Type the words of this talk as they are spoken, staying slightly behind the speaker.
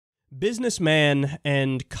Businessman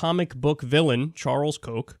and comic book villain Charles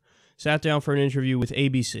Koch sat down for an interview with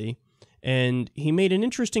ABC, and he made an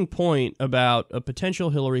interesting point about a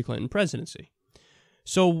potential Hillary Clinton presidency.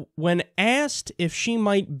 So when asked if she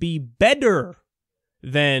might be better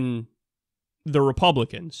than the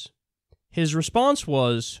Republicans, his response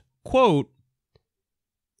was, quote,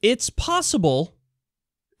 "It's possible.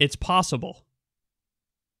 It's possible."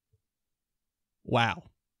 Wow.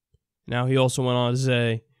 Now he also went on to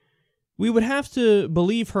say, "We would have to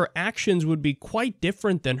believe her actions would be quite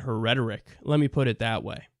different than her rhetoric. Let me put it that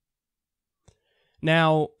way."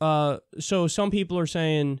 Now, so some people are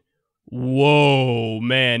saying, whoa,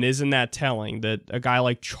 man, isn't that telling that a guy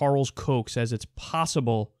like Charles Koch says it's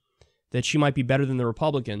possible that she might be better than the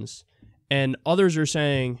Republicans? And others are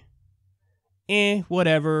saying,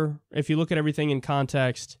 whatever. If you look at everything in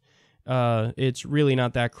context, it's really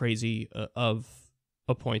not that crazy of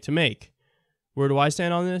a point to make. Where do I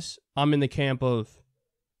stand on this? I'm in the camp of,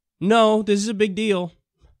 no, this is a big deal.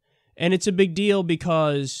 And it's a big deal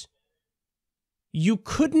because you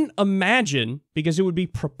couldn't imagine, because it would be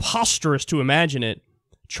preposterous to imagine it,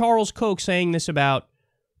 Charles Koch saying this about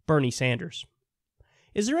Bernie Sanders.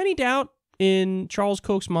 Is there any doubt in Charles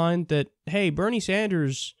Koch's mind that, hey, Bernie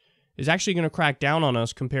Sanders is actually going to crack down on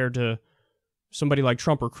us compared to somebody like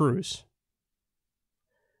Trump or Cruz?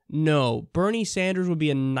 No, Bernie Sanders would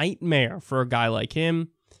be a nightmare for a guy like him.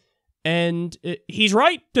 And he's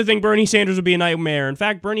right to think Bernie Sanders would be a nightmare. In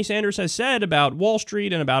fact, Bernie Sanders has said about Wall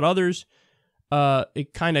Street and about others,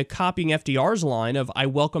 kind of copying FDR's line of, "I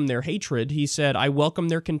welcome their hatred." He said, "I welcome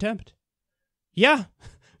their contempt." Yeah,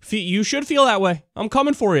 you should feel that way. I'm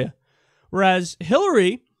coming for you. Whereas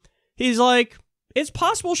Hillary, he's like, it's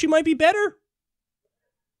possible she might be better.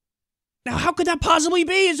 Now, how could that possibly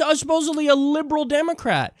be? Is supposedly a liberal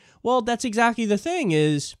Democrat. Well, that's exactly the thing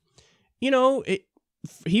is,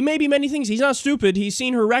 he may be many things. He's not stupid. He's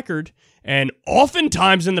seen her record. And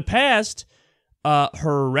oftentimes in the past,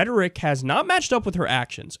 her rhetoric has not matched up with her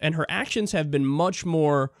actions. And her actions have been much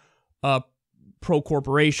more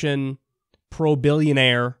pro-corporation,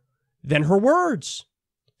 pro-billionaire than her words.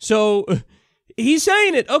 So he's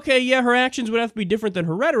saying it. Okay, yeah, her actions would have to be different than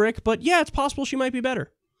her rhetoric. But yeah, it's possible she might be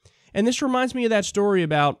better. And this reminds me of that story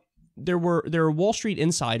about there were Wall Street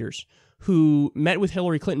insiders who met with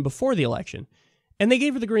Hillary Clinton before the election, and they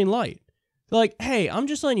gave her the green light. They're like, "Hey, I'm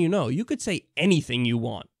just letting you know, you could say anything you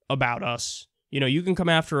want about us. You can come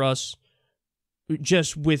after us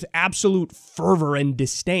just with absolute fervor and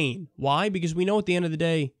disdain." Why? Because we know at the end of the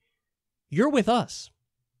day, you're with us.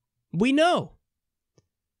 We know.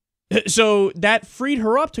 So that freed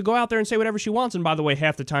her up to go out there and say whatever she wants. And by the way,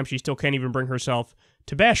 half the time she still can't even bring herself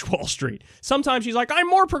to bash Wall Street. Sometimes she's like, "I'm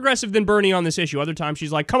more progressive than Bernie on this issue." Other times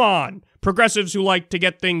she's like, "Come on, progressives who like to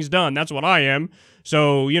get things done. That's what I am.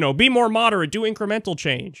 So, be more moderate, do incremental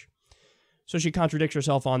change." So she contradicts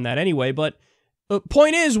herself on that anyway. But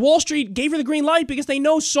point is, Wall Street gave her the green light because they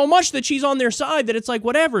know so much that she's on their side that it's like,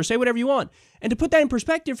 whatever, say whatever you want. And to put that in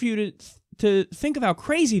perspective for you to think of how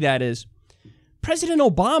crazy that is, President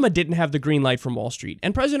Obama didn't have the green light from Wall Street.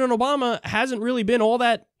 And President Obama hasn't really been all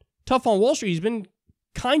that tough on Wall Street. He's been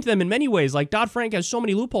kind to them in many ways. Like Dodd-Frank has so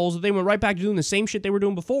many loopholes that they went right back to doing the same shit they were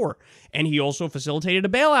doing before. And he also facilitated a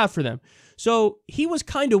bailout for them. So he was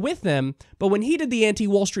kind of with them, but when he did the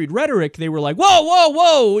anti-Wall Street rhetoric, they were like, whoa, whoa,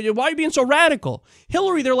 whoa, why are you being so radical?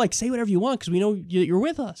 Hillary, they're like, say whatever you want because we know you're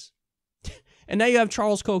with us. And now you have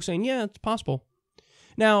Charles Koch saying, yeah, it's possible.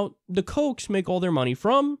 Now, the Kochs make all their money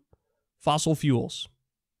from fossil fuels.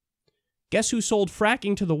 Guess who sold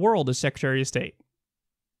fracking to the world as Secretary of State?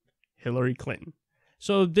 Hillary Clinton.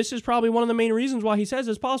 So this is probably one of the main reasons why he says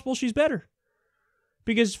it's possible she's better.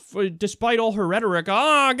 Because despite all her rhetoric,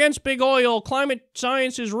 against big oil, climate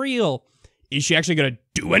science is real, is she actually going to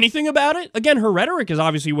do anything about it? Again, her rhetoric is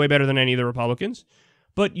obviously way better than any of the Republicans.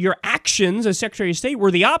 But your actions as Secretary of State were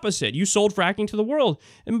the opposite. You sold fracking to the world.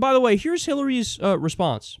 And by the way, here's Hillary's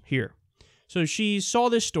response here. So she saw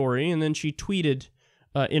this story, and then she tweeted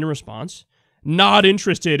in response, "Not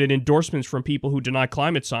interested in endorsements from people who deny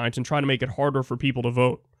climate science and try to make it harder for people to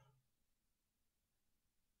vote."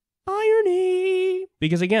 Irony.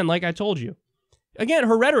 Because again, like I told you, again,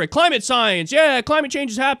 her rhetoric, climate science, yeah, climate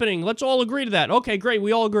change is happening. Let's all agree to that. Okay, great,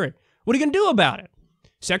 we all agree. What are you going to do about it?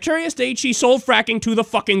 Secretary of State, she sold fracking to the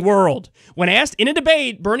fucking world. When asked in a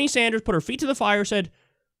debate, Bernie Sanders put her feet to the fire, said,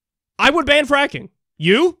 "I would ban fracking.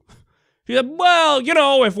 You?" She said, "Well,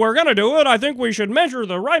 if we're going to do it, I think we should measure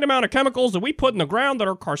the right amount of chemicals that we put in the ground that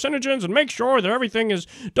are carcinogens and make sure that everything is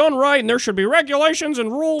done right, and there should be regulations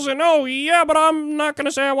and rules, and yeah, but I'm not going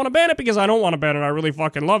to say I want to ban it because I don't want to ban it. I really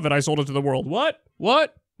fucking love it. I sold it to the world." What?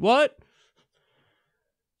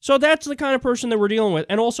 So that's the kind of person that we're dealing with.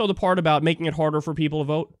 And also the part about making it harder for people to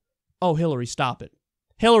vote. Oh, Hillary, stop it.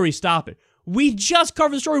 Hillary, stop it. We just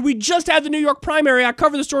covered the story. We just had the New York primary. I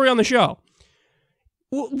covered the story on the show.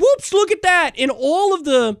 Whoops, look at that. In all of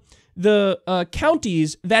the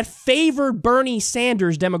counties that favored Bernie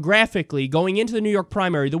Sanders demographically going into the New York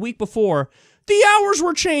primary the week before, the hours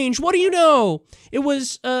were changed. What do you know? It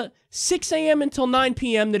was 6 a.m. until 9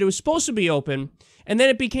 p.m. that it was supposed to be open, and then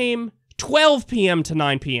it became 12 p.m. to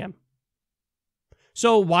 9 p.m.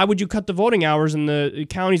 So why would you cut the voting hours in the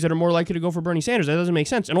counties that are more likely to go for Bernie Sanders? That doesn't make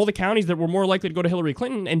sense. And all the counties that were more likely to go to Hillary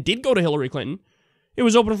Clinton and did go to Hillary Clinton, it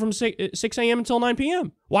was open from 6 a.m. until 9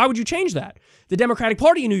 p.m. Why would you change that? The Democratic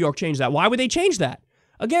Party in New York changed that. Why would they change that?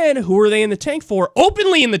 Again, who are they in the tank for?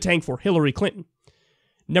 Openly in the tank for Hillary Clinton.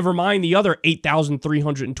 Never mind the other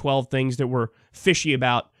 8,312 things that were fishy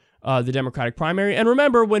about the Democratic primary. And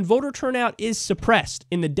remember, when voter turnout is suppressed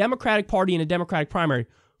in the Democratic Party in a Democratic primary,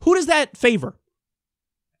 who does that favor?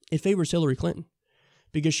 It favors Hillary Clinton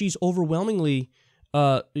because she's overwhelmingly,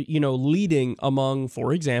 leading among,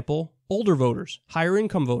 for example, older voters, higher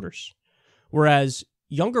income voters. Whereas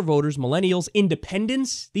younger voters, millennials,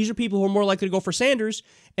 independents, these are people who are more likely to go for Sanders,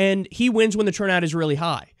 and he wins when the turnout is really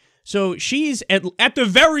high. So she's, at the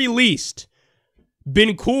very least,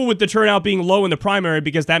 been cool with the turnout being low in the primary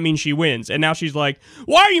because that means she wins. And now she's like,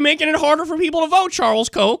 why are you making it harder for people to vote, Charles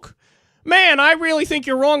Koch? Man, I really think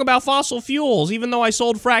you're wrong about fossil fuels, even though I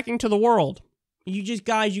sold fracking to the world. You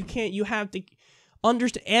have to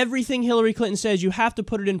understand everything Hillary Clinton says. You have to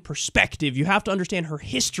put it in perspective. You have to understand her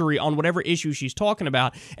history on whatever issue she's talking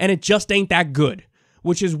about, and it just ain't that good.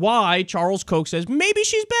 Which is why Charles Koch says, maybe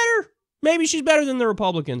she's better. Maybe she's better than the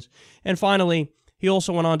Republicans. And finally, he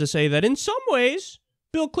also went on to say that in some ways,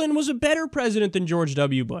 Bill Clinton was a better president than George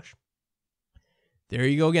W. Bush. There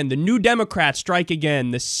you go again. The new Democrats strike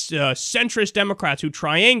again. The centrist Democrats who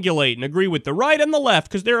triangulate and agree with the right and the left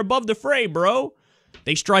because they're above the fray, bro.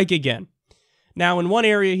 They strike again. Now, in one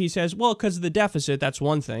area, he says, well, because of the deficit, that's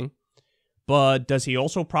one thing. But does he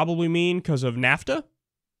also probably mean because of NAFTA?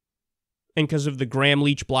 And because of the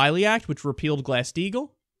Gramm-Leach-Bliley Act, which repealed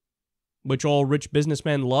Glass-Steagall? Which all rich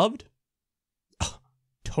businessmen loved? Oh,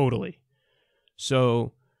 totally.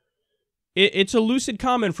 So, it's a lucid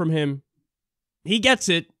comment from him. He gets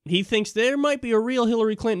it. He thinks there might be a real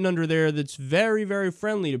Hillary Clinton under there that's very, very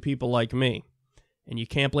friendly to people like me. And you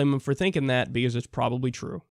can't blame him for thinking that because it's probably true.